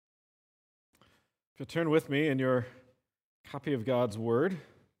So turn with me in your copy of God's Word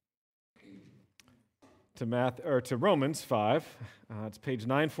to Romans 5. It's page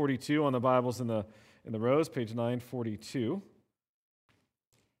 942 on the Bibles in the rows, page 942.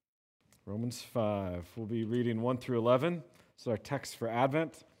 Romans 5. We'll be reading 1 through 11. This is our text for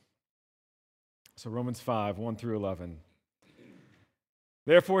Advent. So Romans 5, 1 through 11.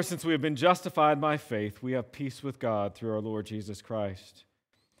 Therefore, since we have been justified by faith, we have peace with God through our Lord Jesus Christ.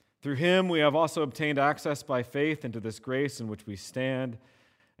 Through him we have also obtained access by faith into this grace in which we stand,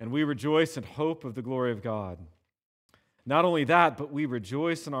 and we rejoice in hope of the glory of God. Not only that, but we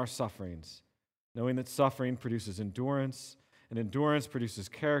rejoice in our sufferings, knowing that suffering produces endurance, and endurance produces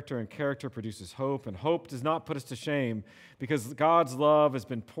character, and character produces hope, and hope does not put us to shame, because God's love has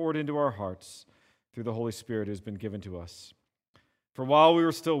been poured into our hearts through the Holy Spirit who has been given to us. For while we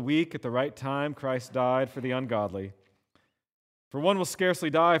were still weak, at the right time Christ died for the ungodly. For one will scarcely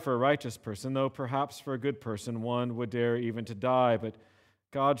die for a righteous person, though perhaps for a good person one would dare even to die. But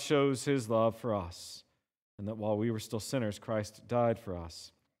God shows his love for us, and that while we were still sinners, Christ died for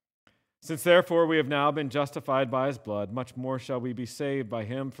us. Since therefore we have now been justified by his blood, much more shall we be saved by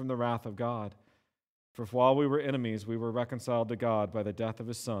him from the wrath of God. For if while we were enemies, we were reconciled to God by the death of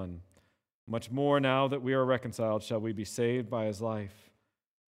his Son, much more now that we are reconciled shall we be saved by his life.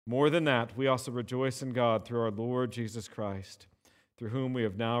 More than that, we also rejoice in God through our Lord Jesus Christ, through whom we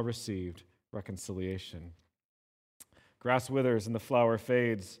have now received reconciliation. Grass withers and the flower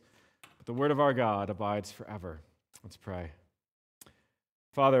fades, but the word of our God abides forever. Let's pray.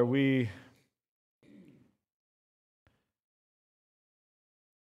 Father, we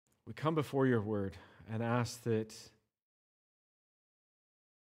come before your word and ask that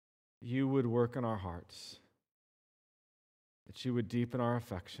you would work in our hearts, that you would deepen our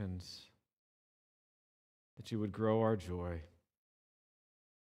affections, that you would grow our joy,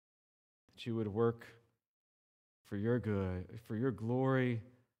 that you would work for your good, for your glory,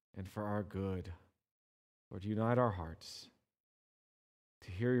 and for our good. Lord, unite our hearts to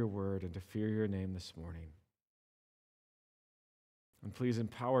hear your word and to fear your name this morning. And please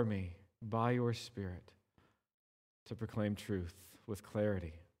empower me by your Spirit to proclaim truth with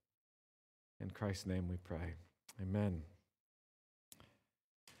clarity. In Christ's name we pray. Amen.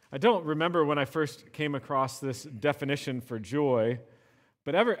 I don't remember when I first came across this definition for joy,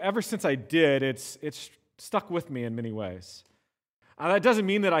 but ever since I did, it's stuck with me in many ways. That doesn't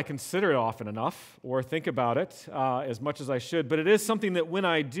mean that I consider it often enough or think about it as much as I should, but it is something that when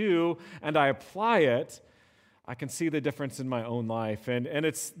I do and I apply it, I can see the difference in my own life. And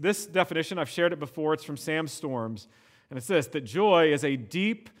it's this definition, I've shared it before, it's from Sam Storms, and it's this, that joy is a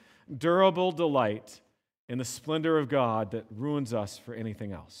deep, durable delight in the splendor of God that ruins us for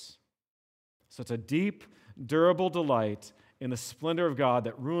anything else. So it's a deep, durable delight in the splendor of God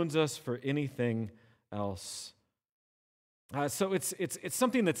that ruins us for anything else. So it's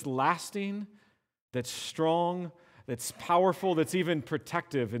something that's lasting, that's strong, that's powerful, that's even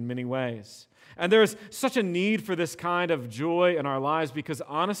protective in many ways. And there's such a need for this kind of joy in our lives because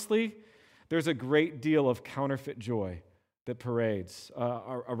honestly, there's a great deal of counterfeit joy that parades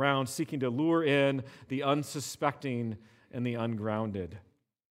around seeking to lure in the unsuspecting and the ungrounded.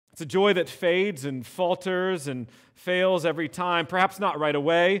 It's a joy that fades and falters and fails every time, perhaps not right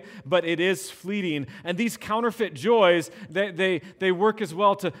away, but it is fleeting. And these counterfeit joys, they work as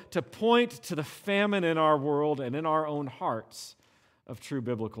well to point to the famine in our world and in our own hearts of true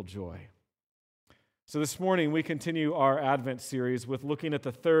biblical joy. So this morning we continue our Advent series with looking at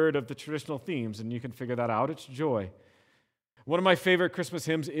the third of the traditional themes, and you can figure that out. It's joy. One of my favorite Christmas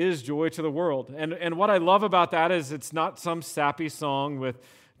hymns is Joy to the World. And what I love about that is it's not some sappy song with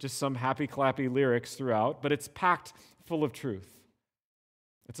just some happy, clappy lyrics throughout, but it's packed full of truth.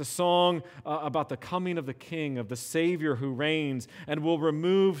 It's a song about the coming of the King, of the Savior who reigns and will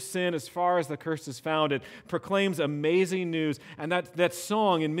remove sin as far as the curse is found. It proclaims amazing news, and that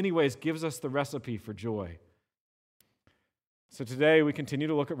song in many ways gives us the recipe for joy. So today we continue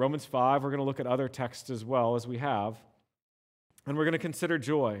to look at Romans 5. We're going to look at other texts as well as we have. And we're going to consider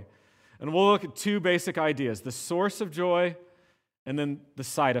joy. And we'll look at two basic ideas, the source of joy and then the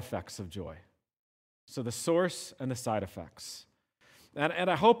side effects of joy. So the source and the side effects. And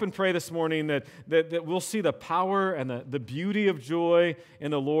I hope and pray this morning that we'll see the power and the beauty of joy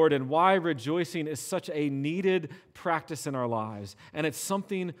in the Lord and why rejoicing is such a needed practice in our lives. And it's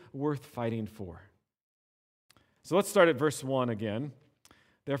something worth fighting for. So let's start at verse 1 again.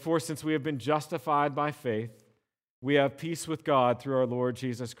 Therefore, since we have been justified by faith, we have peace with God through our Lord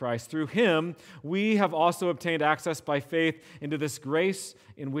Jesus Christ. Through him, we have also obtained access by faith into this grace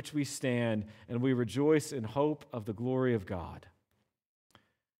in which we stand, and we rejoice in hope of the glory of God.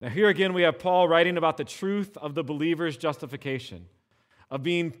 Now, here again, we have Paul writing about the truth of the believer's justification, of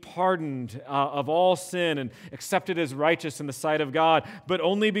being pardoned of all sin and accepted as righteous in the sight of God, but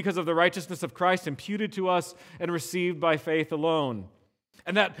only because of the righteousness of Christ imputed to us and received by faith alone.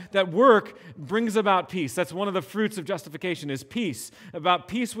 And that work brings about peace. That's one of the fruits of justification, is peace, about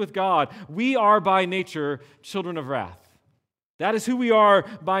peace with God. We are by nature children of wrath. That is who we are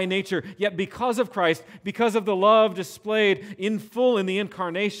by nature. Yet because of Christ, because of the love displayed in full in the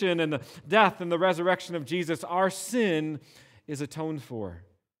incarnation and the death and the resurrection of Jesus, our sin is atoned for.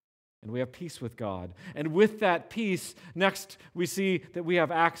 And we have peace with God. And with that peace, next we see that we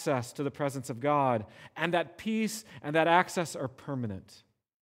have access to the presence of God. And that peace and that access are permanent.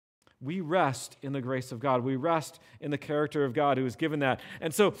 We rest in the grace of God. We rest in the character of God who has given that.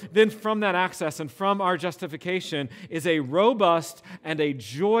 And so then from that access and from our justification is a robust and a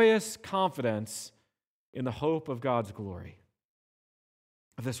joyous confidence in the hope of God's glory.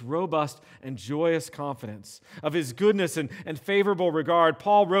 Of this robust and joyous confidence of His goodness and favorable regard.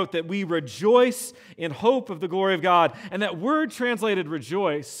 Paul wrote that we rejoice in hope of the glory of God. And that word translated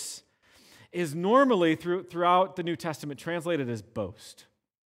rejoice is normally throughout the New Testament translated as boast.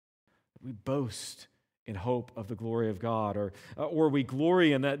 We boast in hope of the glory of God, or we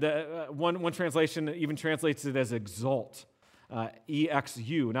glory in that. One translation even translates it as exult,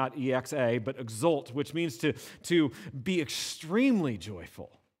 E-X-U, not E-X-A, but exult, which means to be extremely joyful.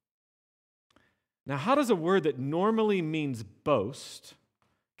 Now, how does a word that normally means boast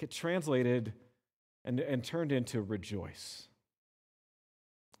get translated and turned into rejoice?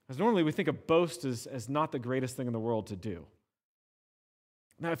 Because normally we think of boast as not the greatest thing in the world to do.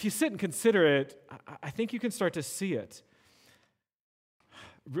 Now, if you sit and consider it, I think you can start to see it.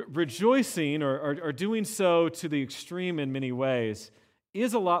 Rejoicing or doing so to the extreme in many ways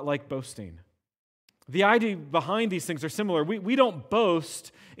is a lot like boasting. The idea behind these things are similar. We don't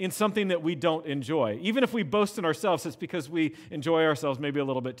boast in something that we don't enjoy. Even if we boast in ourselves, it's because we enjoy ourselves maybe a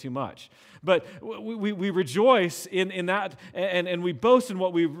little bit too much. But we rejoice in that, and we boast in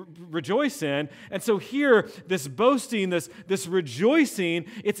what we rejoice in. And so here, this boasting, this rejoicing,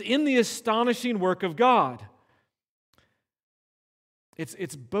 it's in the astonishing work of God.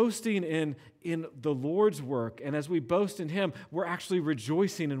 It's boasting in the Lord's work, and as we boast in Him, we're actually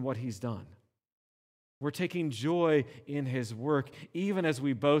rejoicing in what He's done. We're taking joy in His work, even as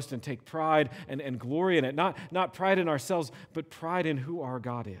we boast and take pride and glory in it. Not pride in ourselves, but pride in who our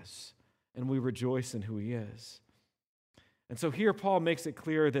God is. And we rejoice in who He is. And so here Paul makes it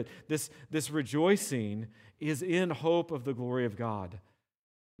clear that this rejoicing is in hope of the glory of God.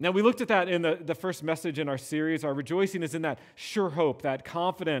 Now, we looked at that in the first message in our series. Our rejoicing is in that sure hope, that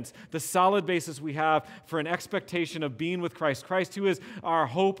confidence, the solid basis we have for an expectation of being with Christ. Christ, who is our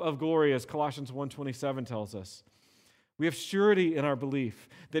hope of glory, as Colossians 1:27 tells us. We have surety in our belief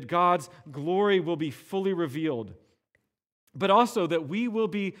that God's glory will be fully revealed, but also that we will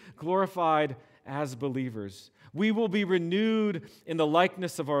be glorified as believers. We will be renewed in the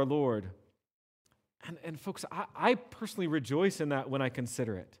likeness of our Lord. And folks, I personally rejoice in that when I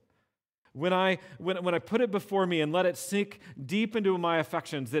consider it. When I put it before me and let it sink deep into my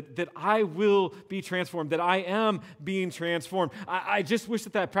affections, that I will be transformed, that I am being transformed. I just wish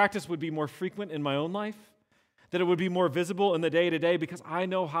that practice would be more frequent in my own life, that it would be more visible in the day-to-day, because I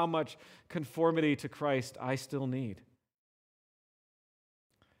know how much conformity to Christ I still need.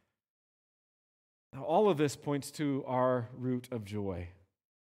 Now, all of this points to our root of joy,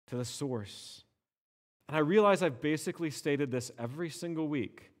 to the source. And I realize I've basically stated this every single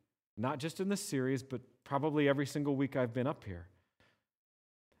week, not just in this series, but probably every single week I've been up here.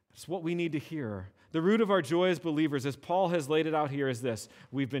 It's what we need to hear. The root of our joy as believers, as Paul has laid it out here, is this: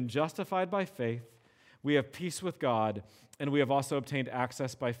 we've been justified by faith, we have peace with God, and we have also obtained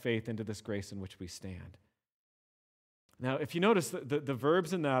access by faith into this grace in which we stand. Now, if you notice, the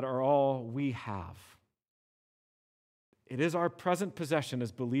verbs in that are all we have. It is our present possession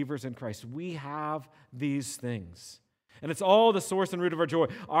as believers in Christ. We have these things. And it's all the source and root of our joy.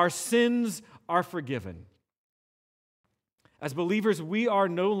 Our sins are forgiven. As believers, we are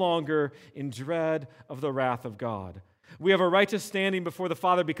no longer in dread of the wrath of God. We have a righteous standing before the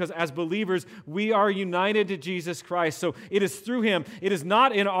Father because as believers, we are united to Jesus Christ. So it is through Him. It is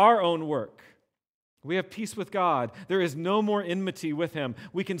not in our own work. We have peace with God. There is no more enmity with Him.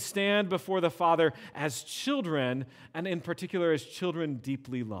 We can stand before the Father as children, and in particular as children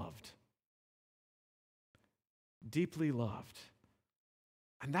deeply loved. Deeply loved.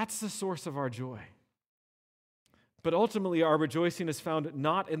 And that's the source of our joy. But ultimately, our rejoicing is found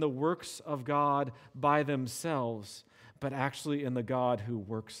not in the works of God by themselves, but actually in the God who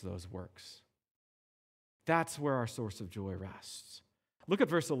works those works. That's where our source of joy rests. Look at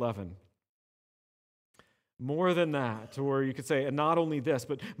verse 11. More than that, or you could say, and not only this,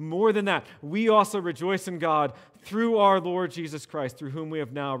 but more than that, we also rejoice in God through our Lord Jesus Christ, through whom we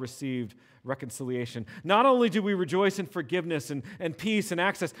have now received reconciliation. Not only do we rejoice in forgiveness and peace and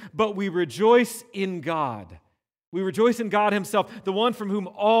access, but we rejoice in God. We rejoice in God himself, the one from whom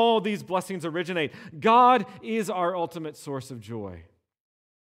all these blessings originate. God is our ultimate source of joy.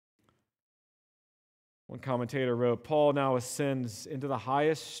 One commentator wrote, Paul now ascends into the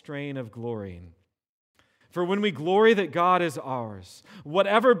highest strain of glorying. For when we glory that God is ours,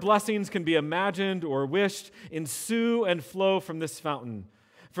 whatever blessings can be imagined or wished ensue and flow from this fountain.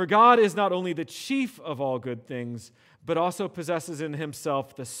 For God is not only the chief of all good things, but also possesses in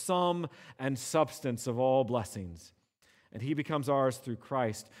himself the sum and substance of all blessings. And he becomes ours through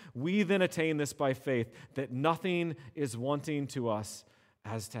Christ. We then attain this by faith, that nothing is wanting to us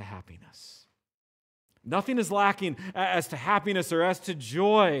as to happiness. Nothing is lacking as to happiness or as to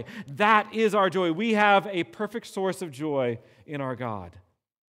joy. That is our joy. We have a perfect source of joy in our God.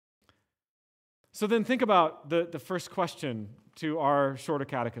 So then think about the first question to our Shorter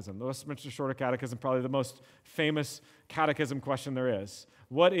Catechism. The Westminster Shorter Catechism, probably the most famous catechism question there is.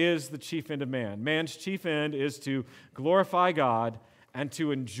 What is the chief end of man? Man's chief end is to glorify God and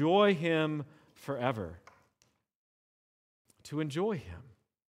to enjoy him forever. To enjoy him.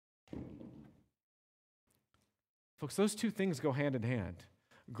 Folks, those two things go hand in hand.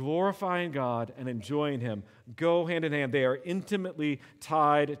 Glorifying God and enjoying him go hand in hand. They are intimately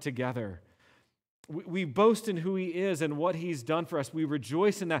tied together. We boast in who he is and what he's done for us. We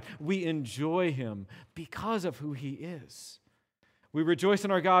rejoice in that. We enjoy him because of who he is. We rejoice in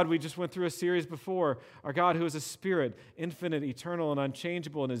our God. We just went through a series before. Our God who is a spirit, infinite, eternal, and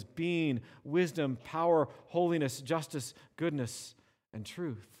unchangeable in his being, wisdom, power, holiness, justice, goodness, and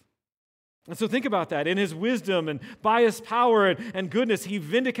truth. And so think about that. In his wisdom and by his power and goodness, he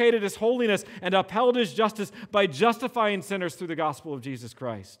vindicated his holiness and upheld his justice by justifying sinners through the gospel of Jesus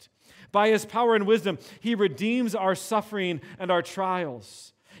Christ. By his power and wisdom, he redeems our suffering and our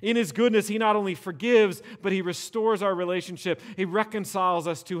trials. In his goodness, he not only forgives, but he restores our relationship. He reconciles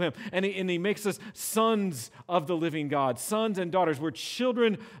us to him, and he makes us sons of the living God, sons and daughters. We're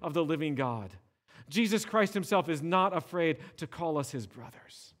children of the living God. Jesus Christ himself is not afraid to call us his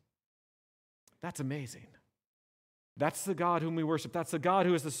brothers. That's amazing. That's the God whom we worship. That's the God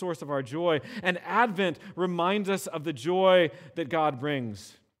who is the source of our joy. And Advent reminds us of the joy that God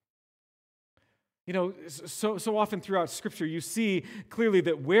brings. You know, so often throughout Scripture, you see clearly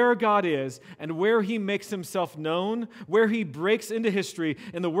that where God is and where he makes himself known, where he breaks into history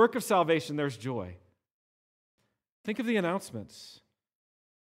in the work of salvation, there's joy. Think of the announcements.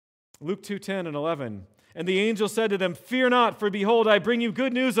 Luke 2:10 and 11. And the angel said to them, "Fear not, for behold, I bring you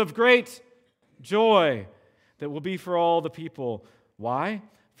good news of great joy that will be for all the people." Why?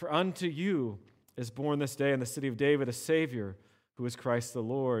 For unto you is born this day in the city of David a Savior, who is Christ the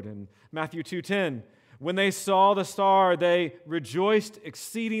Lord. And Matthew 2:10, when they saw the star, they rejoiced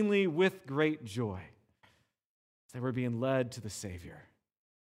exceedingly with great joy. They were being led to the Savior.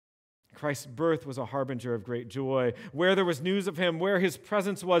 Christ's birth was a harbinger of great joy. Where there was news of him, where his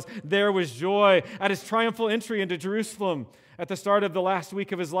presence was, there was joy. At his triumphal entry into Jerusalem, at the start of the last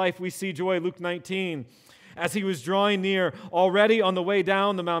week of his life, we see joy, Luke 19. As he was drawing near, already on the way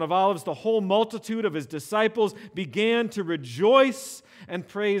down the Mount of Olives, the whole multitude of his disciples began to rejoice and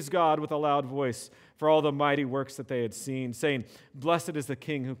praise God with a loud voice for all the mighty works that they had seen, saying, "Blessed is the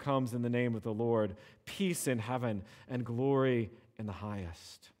King who comes in the name of the Lord, peace in heaven and glory in the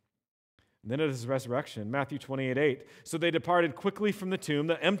highest." And then at his resurrection, Matthew 28:8. So they departed quickly from the tomb,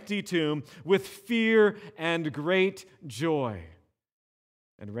 the empty tomb, with fear and great joy,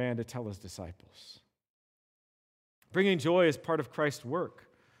 and ran to tell his disciples. Bringing joy is part of Christ's work.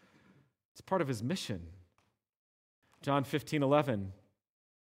 It's part of his mission. John 15:11.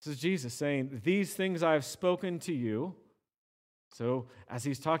 This is Jesus saying, "These things I have spoken to you." So as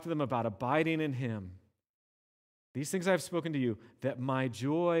he's talked to them about abiding in him, "These things I have spoken to you, that my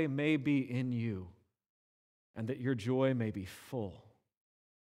joy may be in you, and that your joy may be full."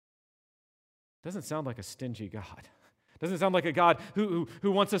 Doesn't sound like a stingy God. Doesn't sound like a God who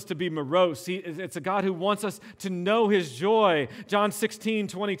wants us to be morose. It's a God who wants us to know his joy. John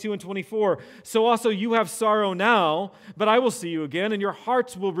 16:22 and 24. "So also you have sorrow now, but I will see you again, and your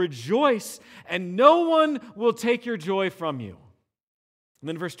hearts will rejoice, and no one will take your joy from you." And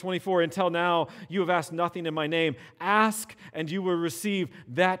then verse 24, "Until now you have asked nothing in my name. Ask, and you will receive,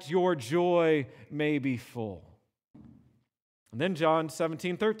 that your joy may be full." And then John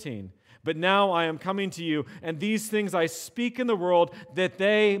 17:13, "But now I am coming to you, and these things I speak in the world, that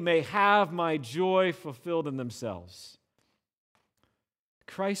they may have my joy fulfilled in themselves."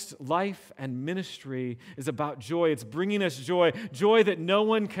 Christ's life and ministry is about joy. It's bringing us joy, joy that no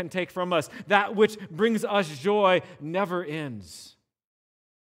one can take from us. That which brings us joy never ends.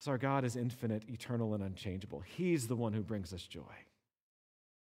 So our God is infinite, eternal, and unchangeable. He's the one who brings us joy.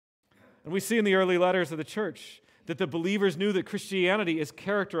 And we see in the early letters of the church that the believers knew that Christianity is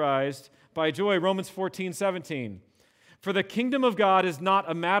characterized by joy. Romans 14:17. For the kingdom of God is not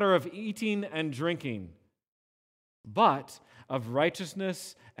a matter of eating and drinking, but of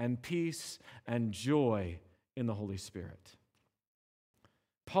righteousness and peace and joy in the Holy Spirit.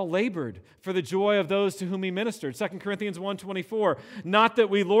 Paul labored for the joy of those to whom he ministered. 2 Corinthians 1:24. Not that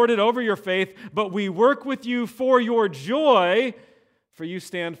we lord it over your faith, but we work with you for your joy, for you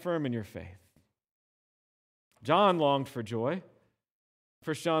stand firm in your faith. John longed for joy.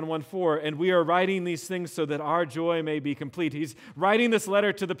 1 John 1:4, and we are writing these things so that our joy may be complete. He's writing this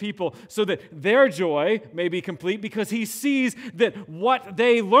letter to the people so that their joy may be complete because he sees that what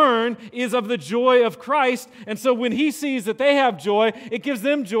they learn is of the joy of Christ. And so when he sees that they have joy, it gives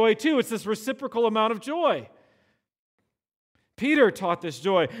them joy too. It's this reciprocal amount of joy. Peter taught this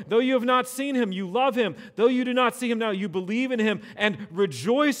joy. Though you have not seen him, you love him. Though you do not see him now, you believe in him and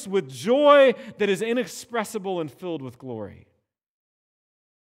rejoice with joy that is inexpressible and filled with glory.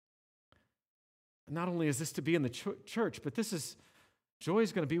 Not only is this to be in the church, but joy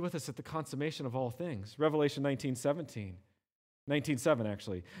is going to be with us at the consummation of all things. Revelation 19:7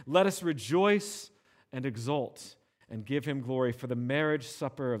 actually. Let us rejoice and exult and give him glory, for the marriage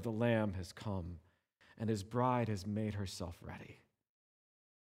supper of the Lamb has come, and his bride has made herself ready.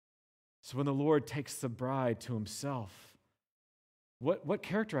 So when the Lord takes the bride to himself, what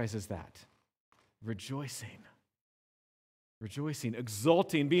characterizes that? Rejoicing. Rejoicing,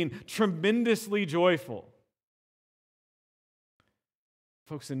 exulting, being tremendously joyful.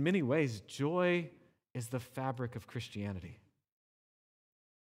 Folks, in many ways, joy is the fabric of Christianity.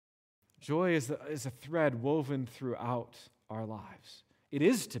 Joy is a thread woven throughout our lives. It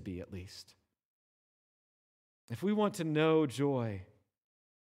is to be, at least. If we want to know joy,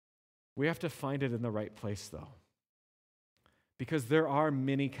 we have to find it in the right place, though. Because there are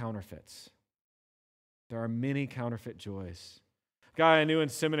many counterfeits. There are many counterfeit joys. A guy I knew in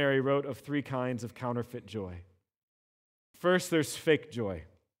seminary wrote of 3 kinds of counterfeit joy. First, there's fake joy.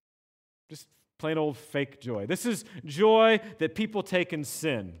 Just plain old fake joy. This is joy that people take in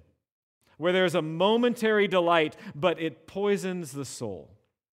sin, where there's a momentary delight, but it poisons the soul.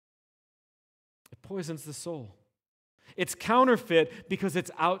 It poisons the soul. It's counterfeit because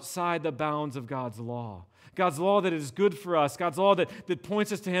it's outside the bounds of God's law. God's law that is good for us, God's law that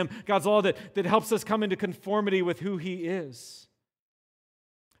points us to him, God's law that helps us come into conformity with who he is.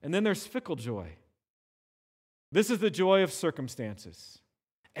 And then there's fickle joy. This is the joy of circumstances.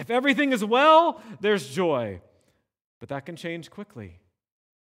 If everything is well, there's joy. But that can change quickly.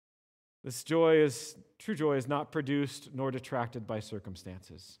 True joy is not produced nor detracted by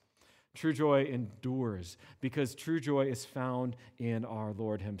circumstances. True joy endures because true joy is found in our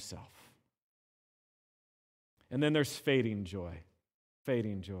Lord himself. And then there's fading joy.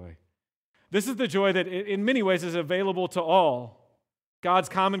 Fading joy. This is the joy that in many ways is available to all. God's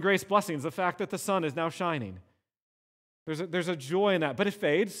common grace blessings, the fact that the sun is now shining. There's a joy in that, but it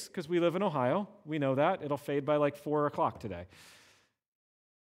fades because we live in Ohio. We know that. It'll fade by like 4 o'clock today.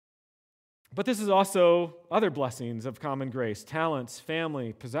 But this is also other blessings of common grace: talents,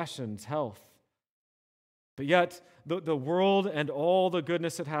 family, possessions, health. But yet, the world and all the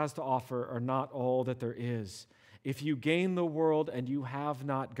goodness it has to offer are not all that there is. If you gain the world and you have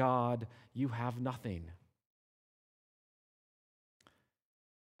not God, you have nothing.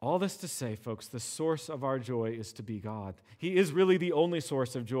 All this to say, folks, the source of our joy is to be God. He is really the only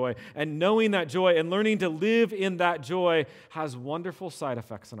source of joy. And knowing that joy and learning to live in that joy has wonderful side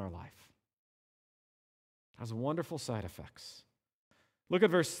effects in our life. Has wonderful side effects. Look at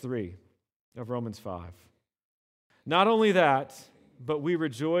verse 3 of Romans 5. Not only that, but we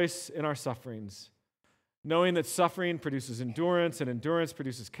rejoice in our sufferings, knowing that suffering produces endurance, and endurance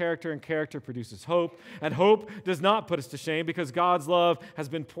produces character, and character produces hope. And hope does not put us to shame because God's love has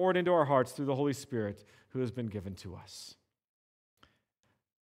been poured into our hearts through the Holy Spirit who has been given to us.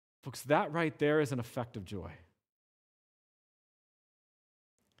 Folks, that right there is an effect of joy.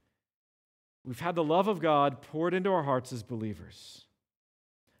 We've had the love of God poured into our hearts as believers.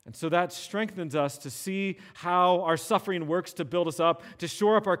 And so that strengthens us to see how our suffering works to build us up, to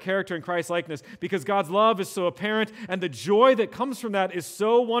shore up our character in Christ-likeness, because God's love is so apparent, and the joy that comes from that is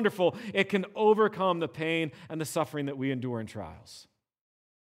so wonderful, it can overcome the pain and the suffering that we endure in trials.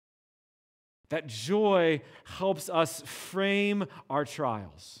 That joy helps us frame our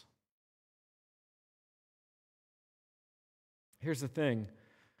trials. Here's the thing.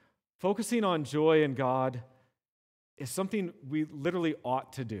 Focusing on joy in God is something we literally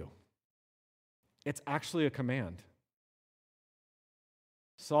ought to do. It's actually a command.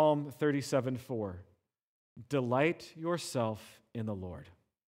 Psalm 37:4. Delight yourself in the Lord.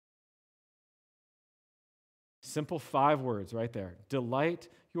 Simple 5 words right there. Delight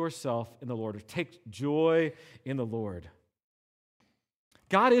yourself in the Lord, or take joy in the Lord.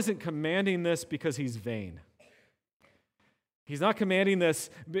 God isn't commanding this because he's vain. He's not commanding this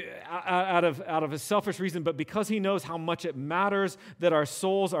out of a selfish reason, but because he knows how much it matters that our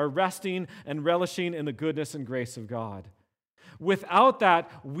souls are resting and relishing in the goodness and grace of God. Without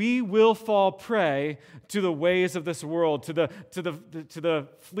that, we will fall prey to the ways of this world, to the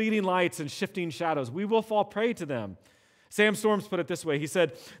fleeting lights and shifting shadows. We will fall prey to them. Sam Storms put it this way. He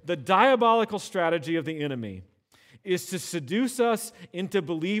said, "The diabolical strategy of the enemy is to seduce us into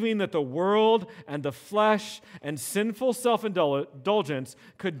believing that the world and the flesh and sinful self-indulgence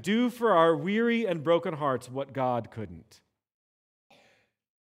could do for our weary and broken hearts what God couldn't."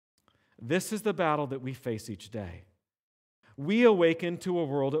 This is the battle that we face each day. We awaken to a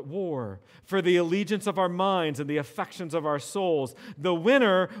world at war for the allegiance of our minds and the affections of our souls. The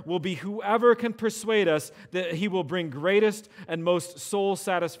winner will be whoever can persuade us that he will bring greatest and most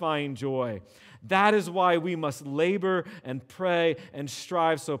soul-satisfying joy. That is why we must labor and pray and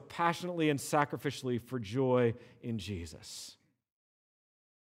strive so passionately and sacrificially for joy in Jesus.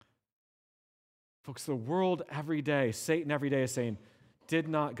 Folks, the world every day, Satan every day is saying, "Did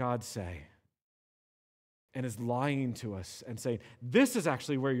not God say?" And is lying to us and saying, "This is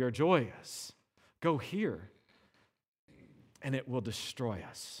actually where your joy is. Go here." And it will destroy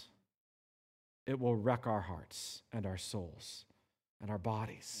us. It will wreck our hearts and our souls and our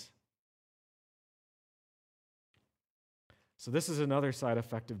bodies. So this is another side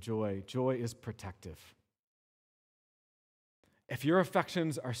effect of joy. Joy is protective. If your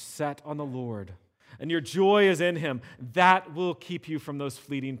affections are set on the Lord and your joy is in him, that will keep you from those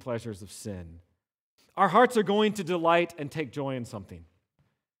fleeting pleasures of sin. Our hearts are going to delight and take joy in something.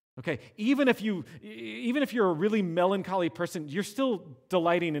 Okay, even if you're a really melancholy person, you're still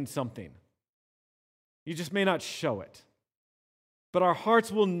delighting in something. You just may not show it. But our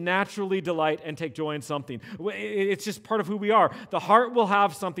hearts will naturally delight and take joy in something. It's just part of who we are. The heart will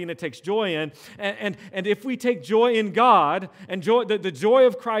have something it takes joy in. And if we take joy in God, and the joy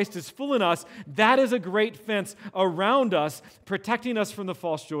of Christ is full in us, that is a great fence around us, protecting us from the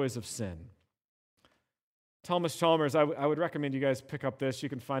false joys of sin. Thomas Chalmers, I would recommend you guys pick up this. You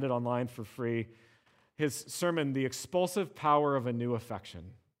can find it online for free. His sermon, The Expulsive Power of a New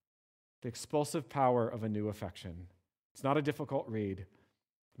Affection. The Expulsive Power of a New Affection. It's not a difficult read,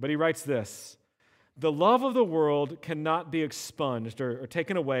 but he writes this: "The love of the world cannot be expunged or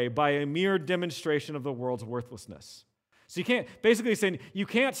taken away by a mere demonstration of the world's worthlessness." So you can't, basically saying, you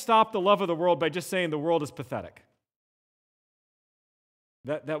can't stop the love of the world by just saying the world is pathetic.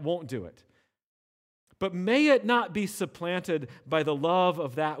 That won't do it. But may it not be supplanted by the love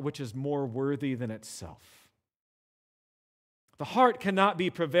of that which is more worthy than itself. The heart cannot be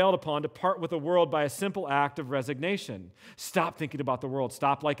prevailed upon to part with the world by a simple act of resignation. Stop thinking about the world.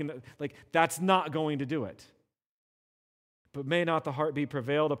 Stop liking, that's not going to do it. But may not the heart be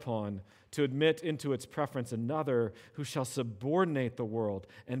prevailed upon to admit into its preference another who shall subordinate the world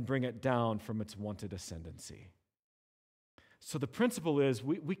and bring it down from its wonted ascendancy. So the principle is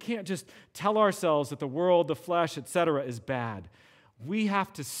we can't just tell ourselves that the world, the flesh, etc. is bad. We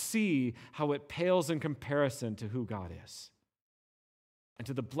have to see how it pales in comparison to who God is and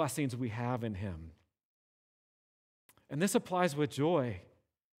to the blessings we have in him. And this applies with joy.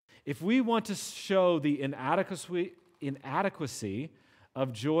 If we want to show the inadequacy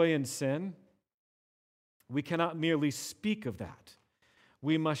of joy in sin, we cannot merely speak of that.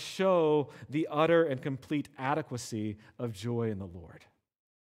 We must show the utter and complete adequacy of joy in the Lord.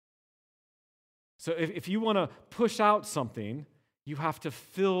 So if you want to push out something, you have to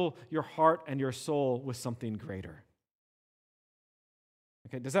fill your heart and your soul with something greater.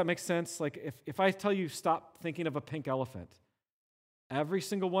 Okay, does that make sense? Like if I tell you stop thinking of a pink elephant, every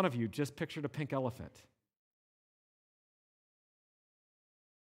single one of you just pictured a pink elephant.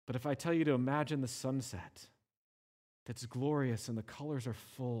 But if I tell you to imagine the sunset, that's glorious and the colors are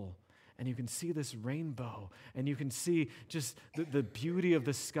full and you can see this rainbow and you can see just the beauty of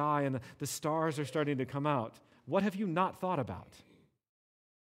the sky and the stars are starting to come out. What have you not thought about?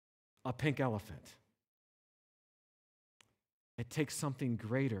 A pink elephant. It takes something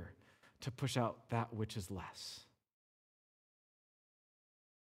greater to push out that which is less.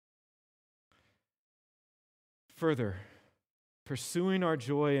 Further, pursuing our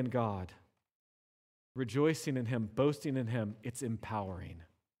joy in God, rejoicing in him, boasting in him, it's empowering.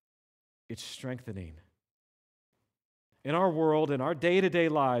 it's strengthening. In our world, in our day-to-day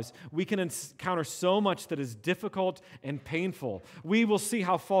lives, we can encounter so much that is difficult and painful. We will see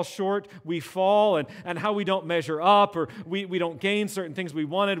how fall short we fall and how we don't measure up, or we don't gain certain things we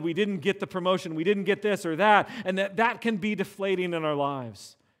wanted. We didn't get the promotion. We didn't get this or that. And that can be deflating in our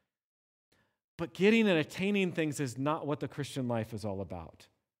lives. But getting and attaining things is not what the Christian life is all about.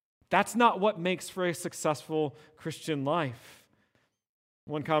 That's not what makes for a successful Christian life.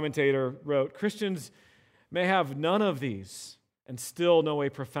 One commentator wrote, Christians may have none of these and still know a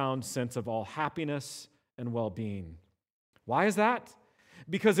profound sense of all happiness and well-being. Why is that?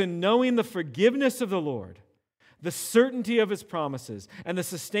 Because in knowing the forgiveness of the Lord, the certainty of His promises, and the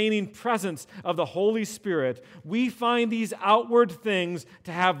sustaining presence of the Holy Spirit, we find these outward things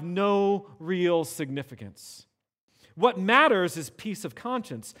to have no real significance. What matters is peace of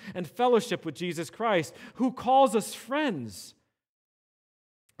conscience and fellowship with Jesus Christ, who calls us friends.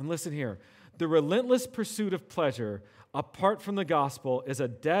 And listen here, the relentless pursuit of pleasure apart from the gospel is a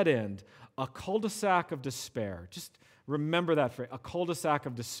dead end, a cul-de-sac of despair. Just remember that phrase. A cul-de-sac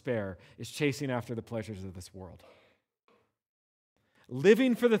of despair is chasing after the pleasures of this world.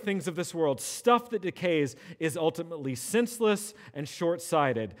 Living for the things of this world, stuff that decays, is ultimately senseless and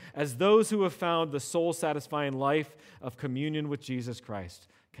short-sighted, as those who have found the soul-satisfying life of communion with Jesus Christ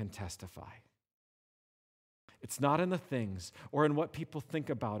can testify. It's not in the things or in what people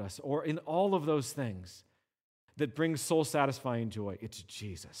think about us or in all of those things that brings soul-satisfying joy. It's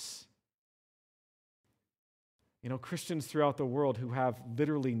Jesus. You know, Christians throughout the world who have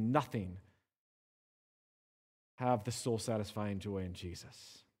literally nothing have the soul-satisfying joy in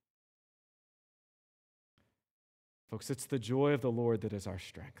Jesus. Folks, it's the joy of the Lord that is our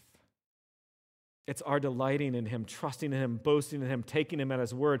strength. It's our delighting in Him, trusting in Him, boasting in Him, taking Him at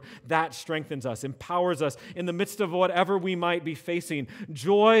His word. That strengthens us, empowers us in the midst of whatever we might be facing.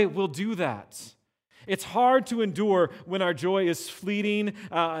 Joy will do that. It's hard to endure when our joy is fleeting,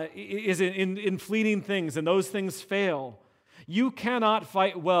 is in fleeting things, and those things fail. You cannot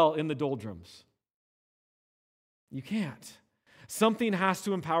fight well in the doldrums. You can't. Something has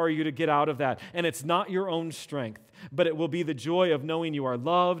to empower you to get out of that. And it's not your own strength, but it will be the joy of knowing you are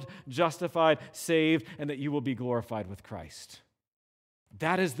loved, justified, saved, and that you will be glorified with Christ.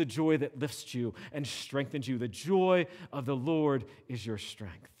 That is the joy that lifts you and strengthens you. The joy of the Lord is your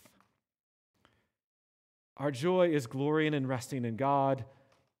strength. Our joy is glorying and resting in God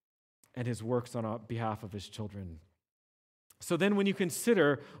and His works on behalf of His children. So then when you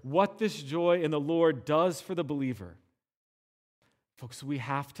consider what this joy in the Lord does for the believer, folks, we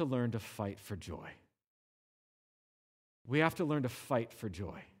have to learn to fight for joy. We have to learn to fight for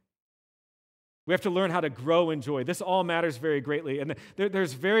joy. We have to learn how to grow in joy. This all matters very greatly. And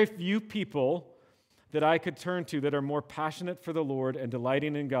there's very few people that I could turn to that are more passionate for the Lord and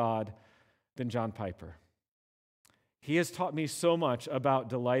delighting in God than John Piper. He has taught me so much about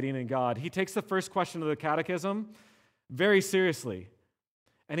delighting in God. He takes the first question of the catechism very seriously,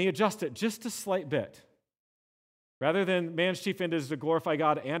 and he adjusts it just a slight bit. Rather than man's chief end is to glorify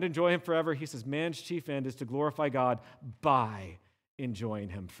God and enjoy Him forever, he says man's chief end is to glorify God by enjoying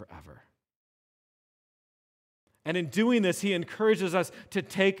Him forever. And in doing this, he encourages us to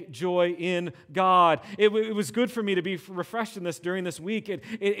take joy in God. It was good for me to be refreshed in this during this week.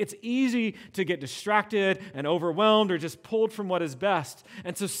 It's easy to get distracted and overwhelmed or just pulled from what is best.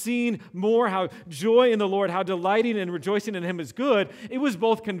 And so seeing more how joy in the Lord, how delighting and rejoicing in Him is good, it was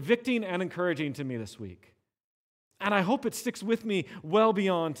both convicting and encouraging to me this week. And I hope it sticks with me well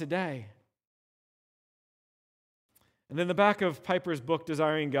beyond today. And in the back of Piper's book,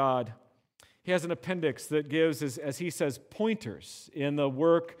 Desiring God, he has an appendix that gives, as he says, pointers in the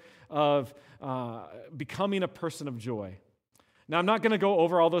work of becoming a person of joy. Now, I'm not going to go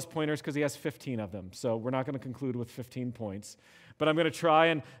over all those pointers because he has 15 of them, so we're not going to conclude with 15 points. But I'm going to try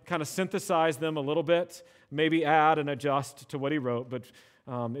and kind of synthesize them a little bit, maybe add and adjust to what he wrote, but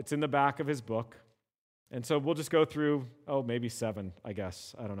it's in the back of his book. And so we'll just go through, maybe 7, I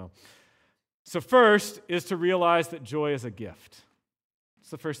guess. I don't know. So first is to realize that joy is a gift. It's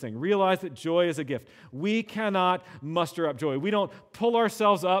the first thing. Realize that joy is a gift. We cannot muster up joy. We don't pull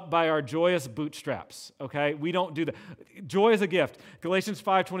ourselves up by our joyous bootstraps, okay? We don't do that. Joy is a gift. Galatians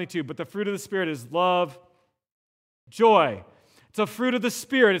 5:22, but the fruit of the Spirit is love, joy. It's a fruit of the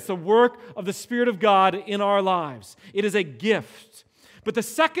Spirit. It's the work of the Spirit of God in our lives. It is a gift. But the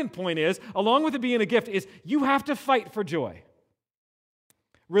second point is, along with it being a gift, is you have to fight for joy.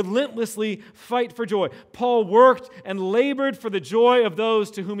 Relentlessly fight for joy. Paul worked and labored for the joy of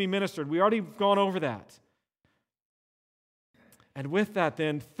those to whom he ministered. We already gone over that. And with that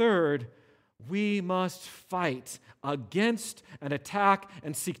then, third, We must fight against and attack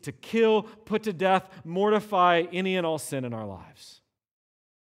and seek to kill, put to death, mortify any and all sin in our lives.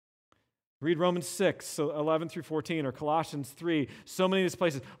 Read Romans 6, so 11 through 14, or Colossians 3, so many of these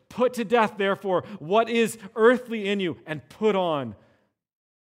places. Put to death, therefore, what is earthly in you, and put on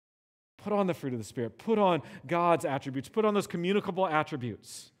the fruit of the Spirit. Put on God's attributes. Put on those communicable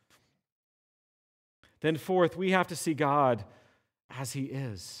attributes. Then fourth, we have to see God as He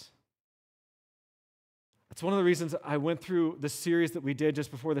is. That's one of the reasons I went through the series that we did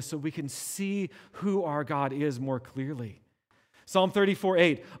just before this, so we can see who our God is more clearly. Psalm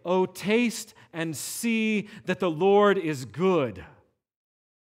 34:8, "Oh, taste and see that the Lord is good.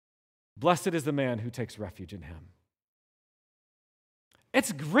 Blessed is the man who takes refuge in Him."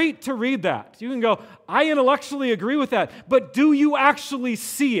 It's great to read that. You can go, I intellectually agree with that, but do you actually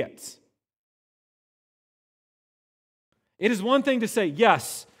see it? It is one thing to say,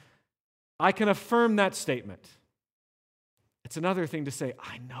 yes, I can affirm that statement. It's another thing to say,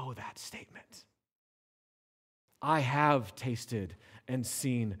 I know that statement. I have tasted and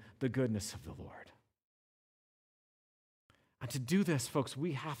seen the goodness of the Lord. And to do this, folks,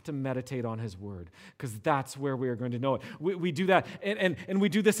 we have to meditate on His Word, because that's where we are going to know it. We do that, and we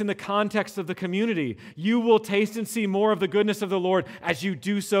do this in the context of the community. You will taste and see more of the goodness of the Lord as you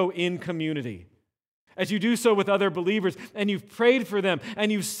do so in community, as you do so with other believers, and you've prayed for them,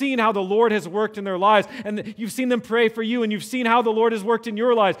 and you've seen how the Lord has worked in their lives, and you've seen them pray for you, and you've seen how the Lord has worked in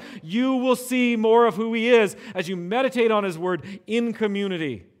your lives. You will see more of who He is as you meditate on His Word in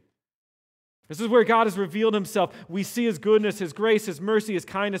community. This is where God has revealed Himself. We see His goodness, His grace, His mercy, His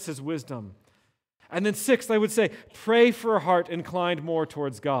kindness, His wisdom. And then sixth, I would say, pray for a heart inclined more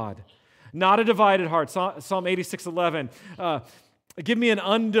towards God. Not a divided heart. Psalm 86:11. Give me an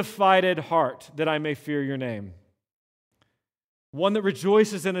undivided heart that I may fear your name. One that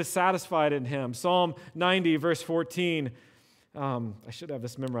rejoices and is satisfied in Him. Psalm 90, verse 14. I should have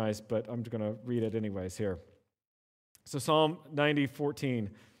this memorized, but I'm going to read it anyways here. So Psalm 90, 14.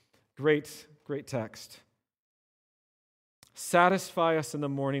 Great text. Satisfy us in the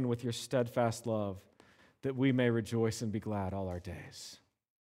morning with your steadfast love, that we may rejoice and be glad all our days.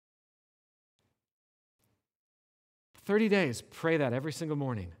 30 days, pray that every single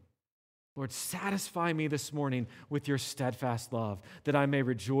morning. Lord, satisfy me this morning with your steadfast love, that I may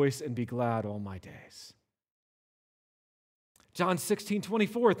rejoice and be glad all my days. John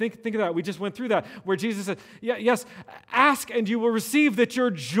 16:24, think of that. We just went through that, where Jesus said, yes, ask and you will receive, that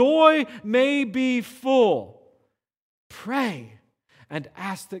your joy may be full. Pray and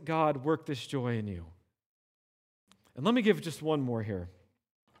ask that God work this joy in you. And let me give just one more here.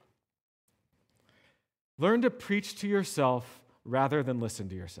 Learn to preach to yourself rather than listen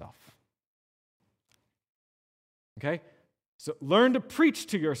to yourself. Okay? So learn to preach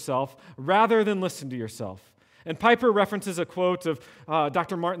to yourself rather than listen to yourself. And Piper references a quote of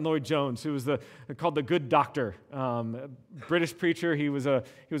Dr. Martin Lloyd-Jones, who was called the Good Doctor, British preacher. He was a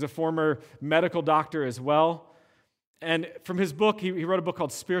former medical doctor as well. And from his book, he wrote a book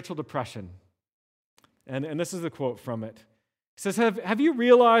called Spiritual Depression. And this is the quote from it. He says, have you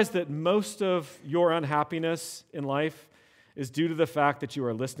realized that most of your unhappiness in life is due to the fact that you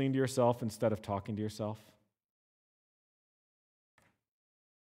are listening to yourself instead of talking to yourself?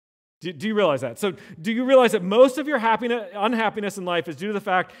 Do you realize that? So do you realize that most of your unhappiness in life is due to the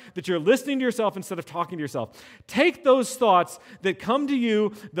fact that you're listening to yourself instead of talking to yourself? Take those thoughts that come to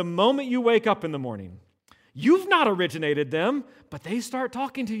you the moment you wake up in the morning. You've not originated them, but they start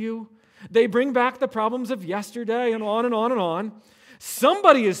talking to you. They bring back the problems of yesterday and on and on and on.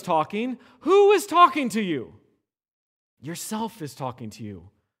 Somebody is talking. Who is talking to you? Yourself is talking to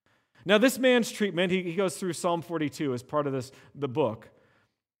you. Now, this man's treatment, he goes through Psalm 42 as part of the book.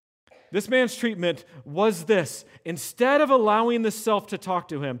 This man's treatment was this. Instead of allowing the self to talk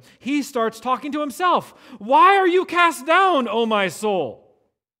to him, he starts talking to himself. Why are you cast down, O my soul?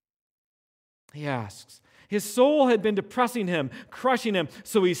 He asks. His soul had been depressing him, crushing him.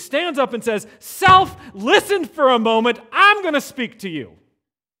 So he stands up and says, Self, listen for a moment. I'm going to speak to you.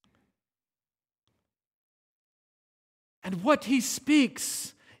 And what he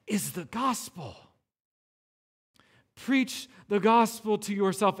speaks is the gospel. Preach the gospel to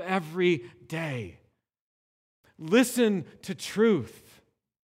yourself every day. Listen to truth.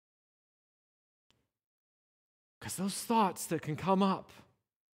 Because those thoughts that can come up,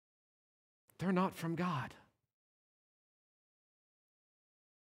 they're not from God.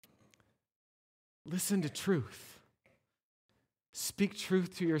 Listen to truth. Speak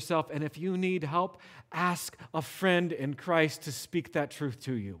truth to yourself, and if you need help, ask a friend in Christ to speak that truth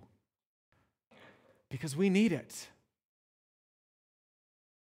to you. Because we need it.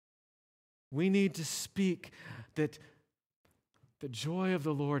 We need to speak that the joy of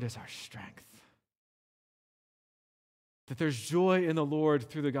the Lord is our strength. That there's joy in the Lord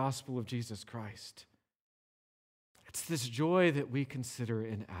through the gospel of Jesus Christ. It's this joy that we consider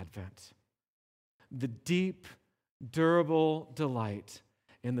in Advent. The deep, durable delight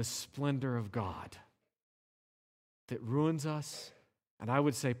in the splendor of God that ruins us, and I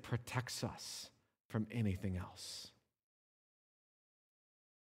would say protects us from anything else.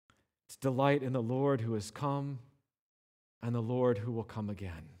 It's delight in the Lord who has come and the Lord who will come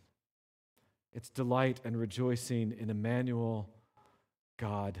again. It's delight and rejoicing in Emmanuel,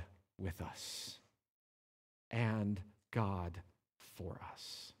 God with us, and God for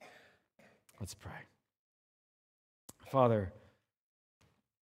us. Let's pray. Father,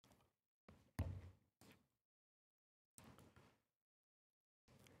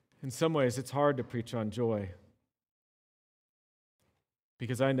 in some ways it's hard to preach on joy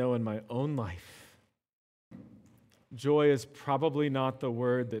because I know in my own life, joy is probably not the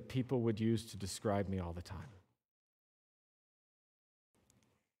word that people would use to describe me all the time.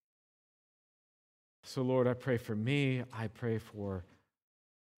 So, Lord, I pray for me. I pray for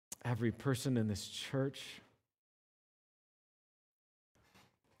every person in this church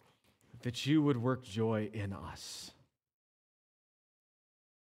that you would work joy in us,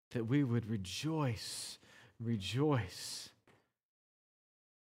 that we would rejoice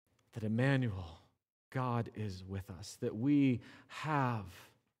that Emmanuel, God is with us, that we have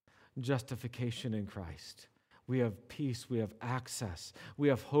justification in Christ. We have peace, we have access, we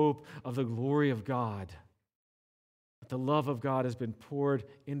have hope of the glory of God. That the love of God has been poured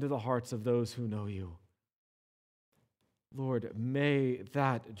into the hearts of those who know you. Lord, may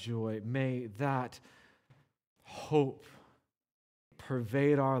that joy, may that hope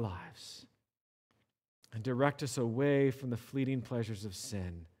pervade our lives and direct us away from the fleeting pleasures of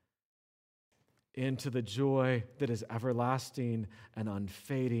sin into the joy that is everlasting and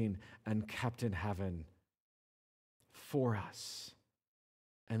unfading and kept in heaven for us,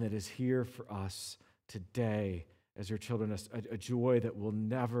 and that is here for us today as your children, a joy that will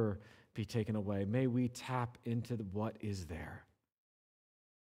never be taken away. May we tap into what is there.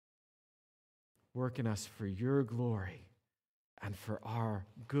 Work in us for your glory and for our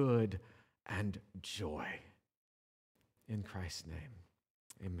good and joy. In Christ's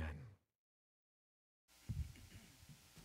name, amen.